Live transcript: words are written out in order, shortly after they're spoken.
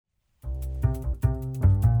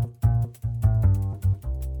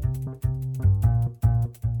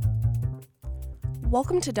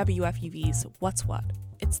Welcome to WFUV's What's What.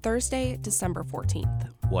 It's Thursday, December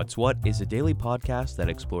 14th. What's What is a daily podcast that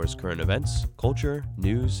explores current events, culture,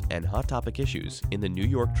 news, and hot topic issues in the New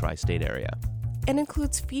York tri-state area. And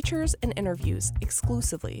includes features and interviews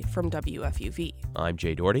exclusively from WFUV. I'm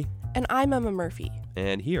Jay Doherty. And I'm Emma Murphy.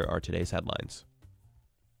 And here are today's headlines.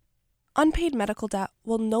 Unpaid medical debt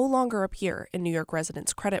will no longer appear in New York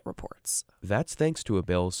residents' credit reports. That's thanks to a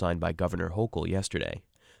bill signed by Governor Hochul yesterday.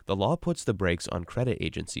 The law puts the brakes on credit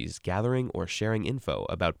agencies gathering or sharing info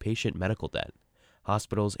about patient medical debt.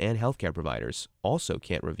 Hospitals and healthcare providers also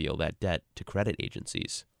can't reveal that debt to credit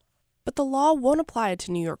agencies. But the law won't apply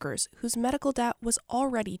to New Yorkers whose medical debt was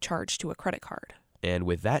already charged to a credit card. And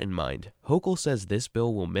with that in mind, Hochul says this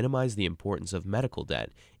bill will minimize the importance of medical debt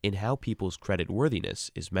in how people's creditworthiness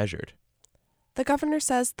is measured. The governor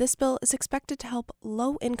says this bill is expected to help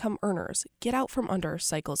low-income earners get out from under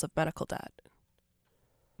cycles of medical debt.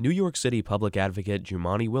 New York City public advocate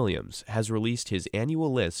Jumaane Williams has released his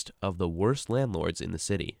annual list of the worst landlords in the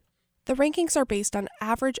city. The rankings are based on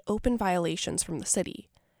average open violations from the city.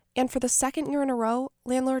 And for the second year in a row,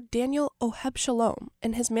 landlord Daniel Oheb Shalom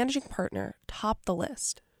and his managing partner topped the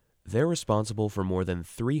list. They're responsible for more than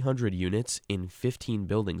 300 units in 15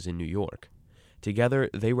 buildings in New York. Together,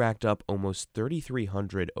 they racked up almost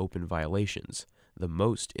 3,300 open violations, the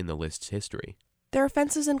most in the list's history. Their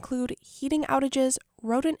offenses include heating outages,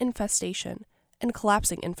 rodent infestation, and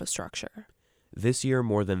collapsing infrastructure. This year,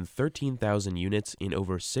 more than 13,000 units in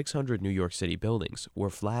over 600 New York City buildings were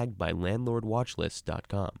flagged by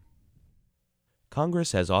landlordwatchlist.com.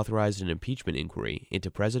 Congress has authorized an impeachment inquiry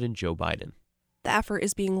into President Joe Biden. The effort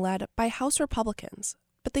is being led by House Republicans,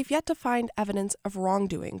 but they've yet to find evidence of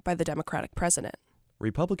wrongdoing by the Democratic president.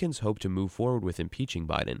 Republicans hope to move forward with impeaching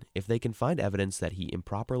Biden if they can find evidence that he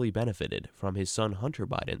improperly benefited from his son Hunter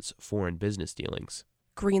Biden's foreign business dealings.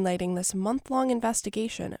 Greenlighting this month-long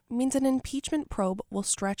investigation means an impeachment probe will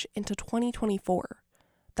stretch into 2024.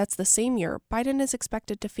 That's the same year Biden is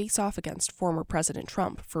expected to face off against former President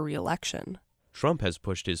Trump for re-election. Trump has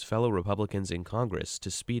pushed his fellow Republicans in Congress to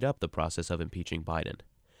speed up the process of impeaching Biden.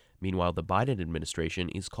 Meanwhile, the Biden administration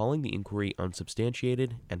is calling the inquiry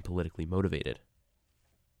unsubstantiated and politically motivated.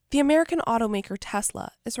 The American automaker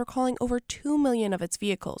Tesla is recalling over 2 million of its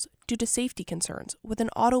vehicles due to safety concerns with an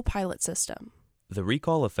autopilot system. The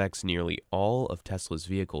recall affects nearly all of Tesla's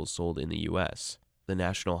vehicles sold in the U.S. The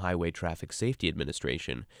National Highway Traffic Safety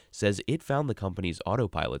Administration says it found the company's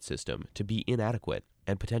autopilot system to be inadequate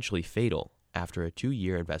and potentially fatal after a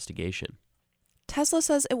 2-year investigation. Tesla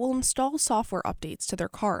says it will install software updates to their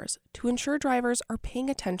cars to ensure drivers are paying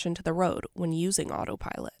attention to the road when using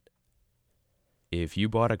autopilot. If you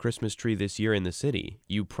bought a Christmas tree this year in the city,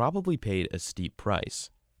 you probably paid a steep price.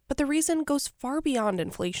 But the reason goes far beyond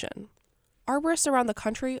inflation. Arborists around the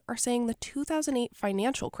country are saying the 2008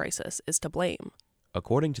 financial crisis is to blame.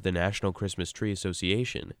 According to the National Christmas Tree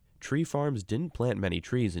Association, tree farms didn't plant many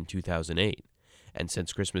trees in 2008. And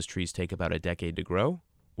since Christmas trees take about a decade to grow,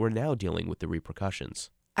 we're now dealing with the repercussions.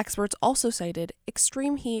 Experts also cited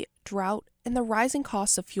extreme heat, drought, and the rising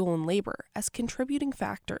costs of fuel and labor as contributing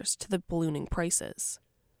factors to the ballooning prices.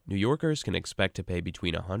 New Yorkers can expect to pay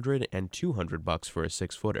between $100 and $200 for a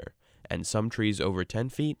 6-footer, and some trees over 10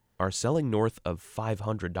 feet are selling north of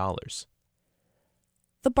 $500.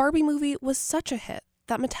 The Barbie movie was such a hit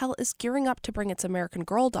that Mattel is gearing up to bring its American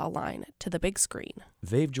Girl doll line to the big screen.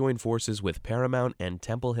 They've joined forces with Paramount and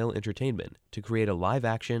Temple Hill Entertainment to create a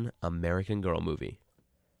live-action American Girl movie.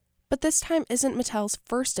 But this time isn't Mattel's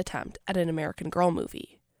first attempt at an American Girl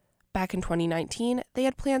movie. Back in 2019, they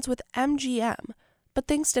had plans with MGM, but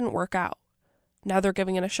things didn't work out. Now they're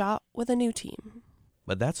giving it a shot with a new team.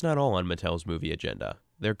 But that's not all on Mattel's movie agenda.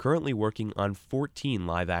 They're currently working on 14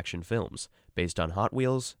 live-action films based on Hot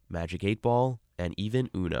Wheels, Magic 8 Ball, and even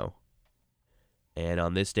Uno. And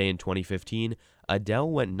on this day in 2015, Adele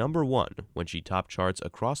went #1 when she topped charts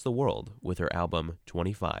across the world with her album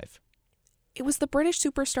 25. It was the British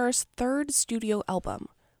superstar's third studio album,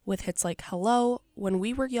 with hits like Hello, When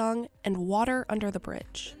We Were Young, and Water Under the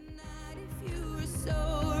Bridge.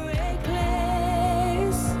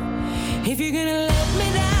 If you're gonna let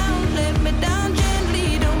me down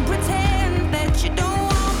gently. Don't pretend that you don't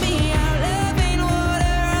want me. Our love ain't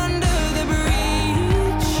water under the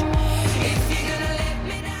bridge. If you're gonna let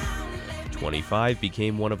me down, 25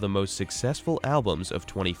 became one of the most successful albums of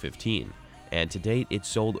 2015. And to date, it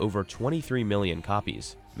sold over 23 million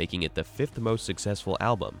copies, making it the 5th most successful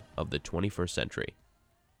album of the 21st century.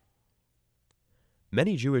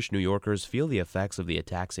 Many Jewish New Yorkers feel the effects of the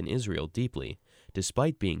attacks in Israel deeply,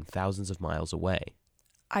 despite being thousands of miles away.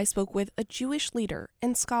 I spoke with a Jewish leader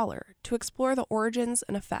and scholar to explore the origins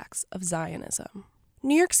and effects of Zionism.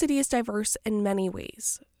 New York City is diverse in many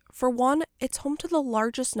ways. For one, it's home to the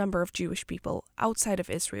largest number of Jewish people outside of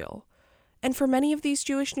Israel. And for many of these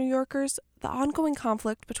Jewish New Yorkers, the ongoing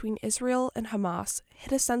conflict between Israel and Hamas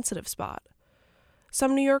hit a sensitive spot.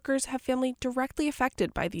 Some New Yorkers have family directly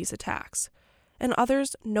affected by these attacks, and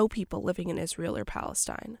others know people living in Israel or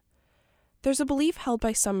Palestine. There's a belief held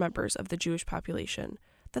by some members of the Jewish population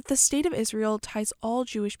that the state of Israel ties all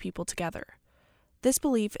Jewish people together. This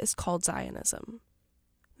belief is called Zionism.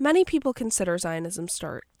 Many people consider Zionism's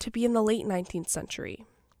start to be in the late 19th century.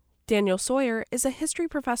 Daniel Sawyer is a history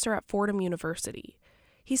professor at Fordham University.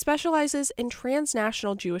 He specializes in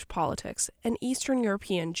transnational Jewish politics and Eastern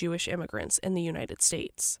European Jewish immigrants in the United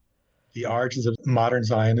States. The origins of modern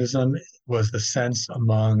Zionism was the sense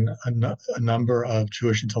among a number of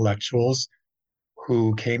Jewish intellectuals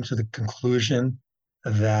who came to the conclusion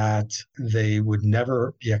that they would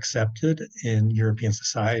never be accepted in European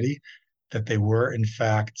society, that they were, in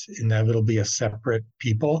fact, inevitably a separate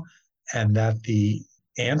people, and that the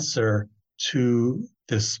answer to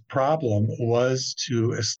this problem was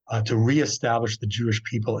to reestablish the Jewish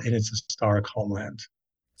people in its historic homeland.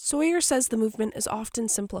 Sawyer says the movement is often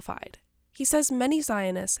simplified. He says many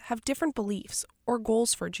Zionists have different beliefs or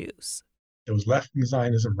goals for Jews. There was left-wing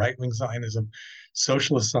Zionism, right-wing Zionism,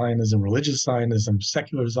 socialist Zionism, religious Zionism,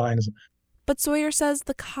 secular Zionism. But Sawyer says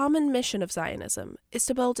the common mission of Zionism is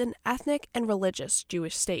to build an ethnic and religious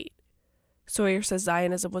Jewish state. Sawyer says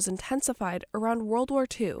Zionism was intensified around World War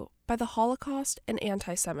II by the Holocaust and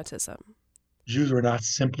anti-Semitism. Jews were not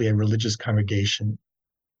simply a religious congregation,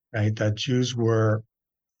 right? That Jews were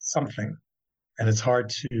something, and it's hard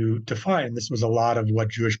to define. This was a lot of what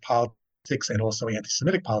Jewish politics and also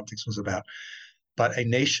anti-Semitic politics was about, but a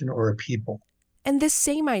nation or a people. And this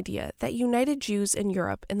same idea that united Jews in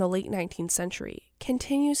Europe in the late 19th century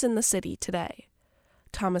continues in the city today.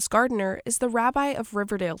 Thomas Gardner is the rabbi of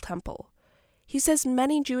Riverdale Temple. He says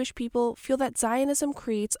many Jewish people feel that Zionism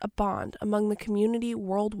creates a bond among the community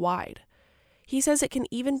worldwide. He says it can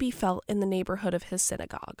even be felt in the neighborhood of his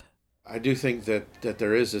synagogue. I do think that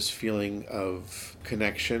there is this feeling of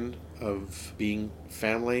connection, of being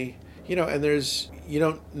family. And you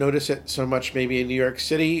don't notice it so much maybe in New York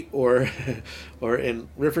City or in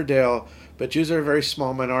Riverdale, but Jews are a very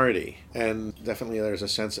small minority, and definitely there's a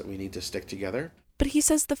sense that we need to stick together. But he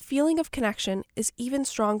says the feeling of connection is even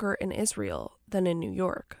stronger in Israel than in New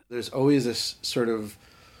York. There's always this sort of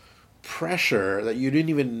pressure that you didn't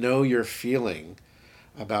even know you're feeling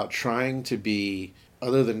about trying to be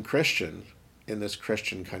other than Christian in this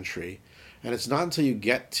Christian country. And it's not until you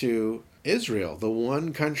get to Israel, the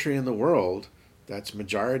one country in the world that's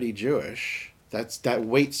majority Jewish, that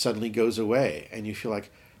weight suddenly goes away, and you feel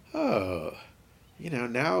like, oh,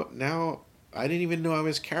 now I didn't even know I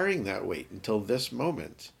was carrying that weight until this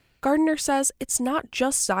moment. Gardner says it's not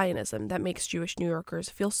just Zionism that makes Jewish New Yorkers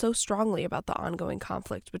feel so strongly about the ongoing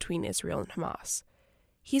conflict between Israel and Hamas.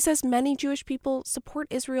 He says many Jewish people support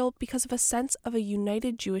Israel because of a sense of a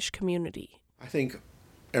united Jewish community. I think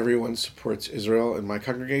everyone supports Israel in my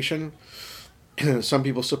congregation. Some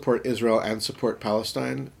people support Israel and support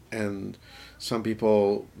Palestine, and some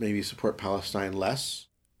people maybe support Palestine less.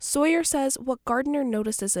 Sawyer says what Gardner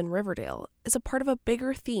notices in Riverdale is a part of a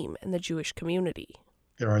bigger theme in the Jewish community.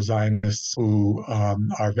 There are Zionists who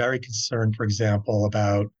are very concerned, for example,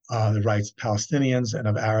 about the rights of Palestinians and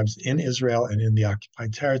of Arabs in Israel and in the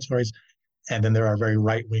occupied territories. And then there are very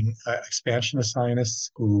right-wing expansionist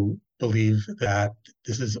Zionists who believe that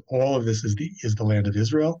all of this is the land of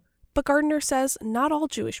Israel. But Gardner says not all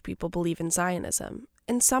Jewish people believe in Zionism,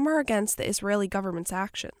 and some are against the Israeli government's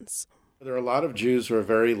actions. There are a lot of Jews who are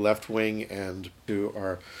very left-wing and who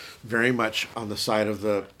are very much on the side of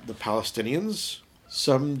the Palestinians.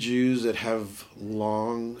 Some Jews that have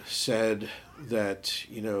long said that,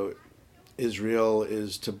 Israel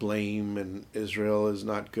is to blame and Israel is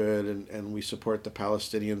not good and we support the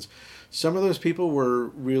Palestinians. Some of those people were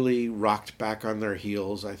really rocked back on their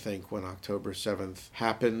heels, I think, when October 7th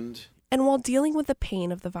happened. And while dealing with the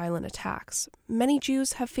pain of the violent attacks, many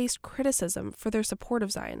Jews have faced criticism for their support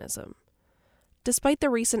of Zionism. Despite the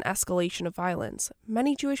recent escalation of violence,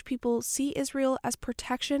 many Jewish people see Israel as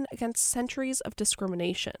protection against centuries of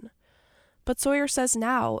discrimination. But Sawyer says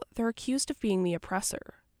now they're accused of being the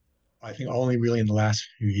oppressor. I think only really in the last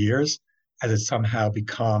few years has it somehow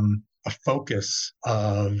become a focus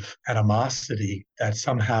of animosity, that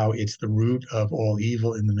somehow it's the root of all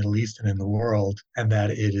evil in the Middle East and in the world, and that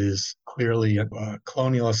it is clearly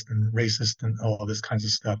colonialist and racist and all this kinds of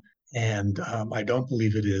stuff. And I don't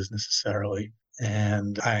believe it is necessarily.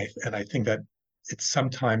 And I think that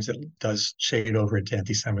sometimes it does shade over into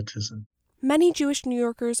anti-Semitism. Many Jewish New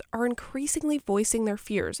Yorkers are increasingly voicing their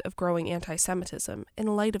fears of growing anti-Semitism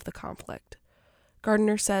in light of the conflict.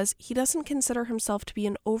 Gardner says he doesn't consider himself to be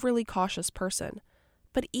an overly cautious person,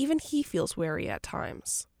 but even he feels wary at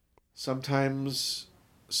times. Sometimes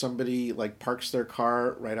somebody parks their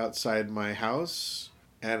car right outside my house,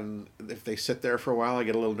 and if they sit there for a while, I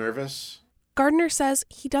get a little nervous. Gardner says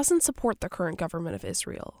he doesn't support the current government of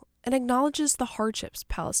Israel and acknowledges the hardships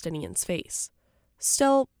Palestinians face.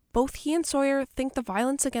 Still, both he and Sawyer think the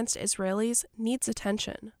violence against Israelis needs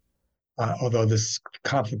attention. Although this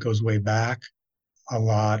conflict goes way back, a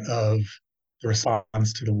lot of the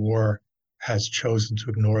response to the war has chosen to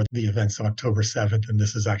ignore the events of October 7th, and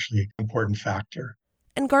this is actually an important factor.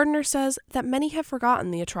 And Gardner says that many have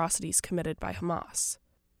forgotten the atrocities committed by Hamas.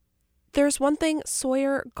 There's one thing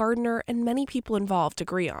Sawyer, Gardner, and many people involved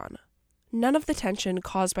agree on. None of the tension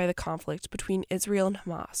caused by the conflict between Israel and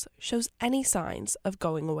Hamas shows any signs of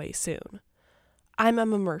going away soon. I'm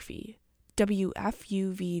Emma Murphy,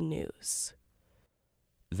 WFUV News.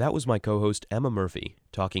 That was my co-host Emma Murphy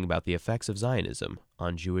talking about the effects of Zionism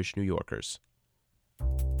on Jewish New Yorkers.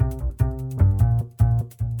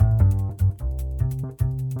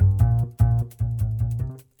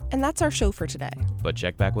 And that's our show for today. But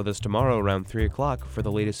check back with us tomorrow around 3 o'clock for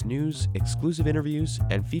the latest news, exclusive interviews,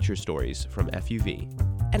 and feature stories from FUV.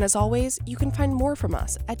 And as always, you can find more from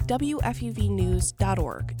us at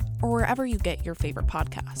WFUVnews.org or wherever you get your favorite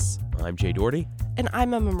podcasts. I'm Jay Doherty. And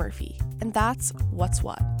I'm Emma Murphy. And that's What's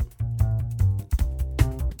What.